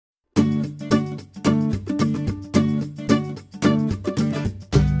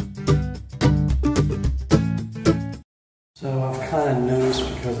kind of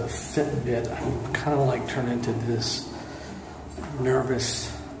noticed because of Fitbit, I'm kind of like turned into this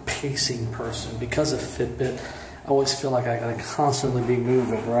nervous pacing person. Because of Fitbit, I always feel like I gotta constantly be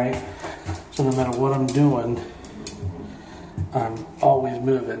moving, right? So no matter what I'm doing, I'm always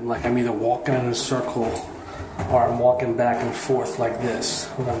moving. Like I'm either walking in a circle or I'm walking back and forth like this,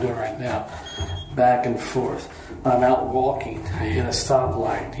 what I'm doing right now. Back and forth. When I'm out walking, I hit a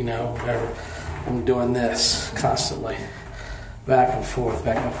stoplight, you know, whatever. I'm doing this constantly. Back and forth,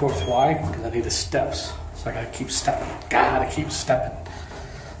 back and forth. Why? Because I need the steps. So I gotta keep stepping. Gotta keep stepping.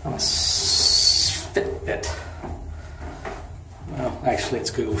 I'm a Fitbit. Well, actually it's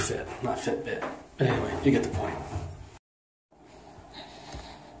Google Fit, not Fitbit. But anyway, you get the point.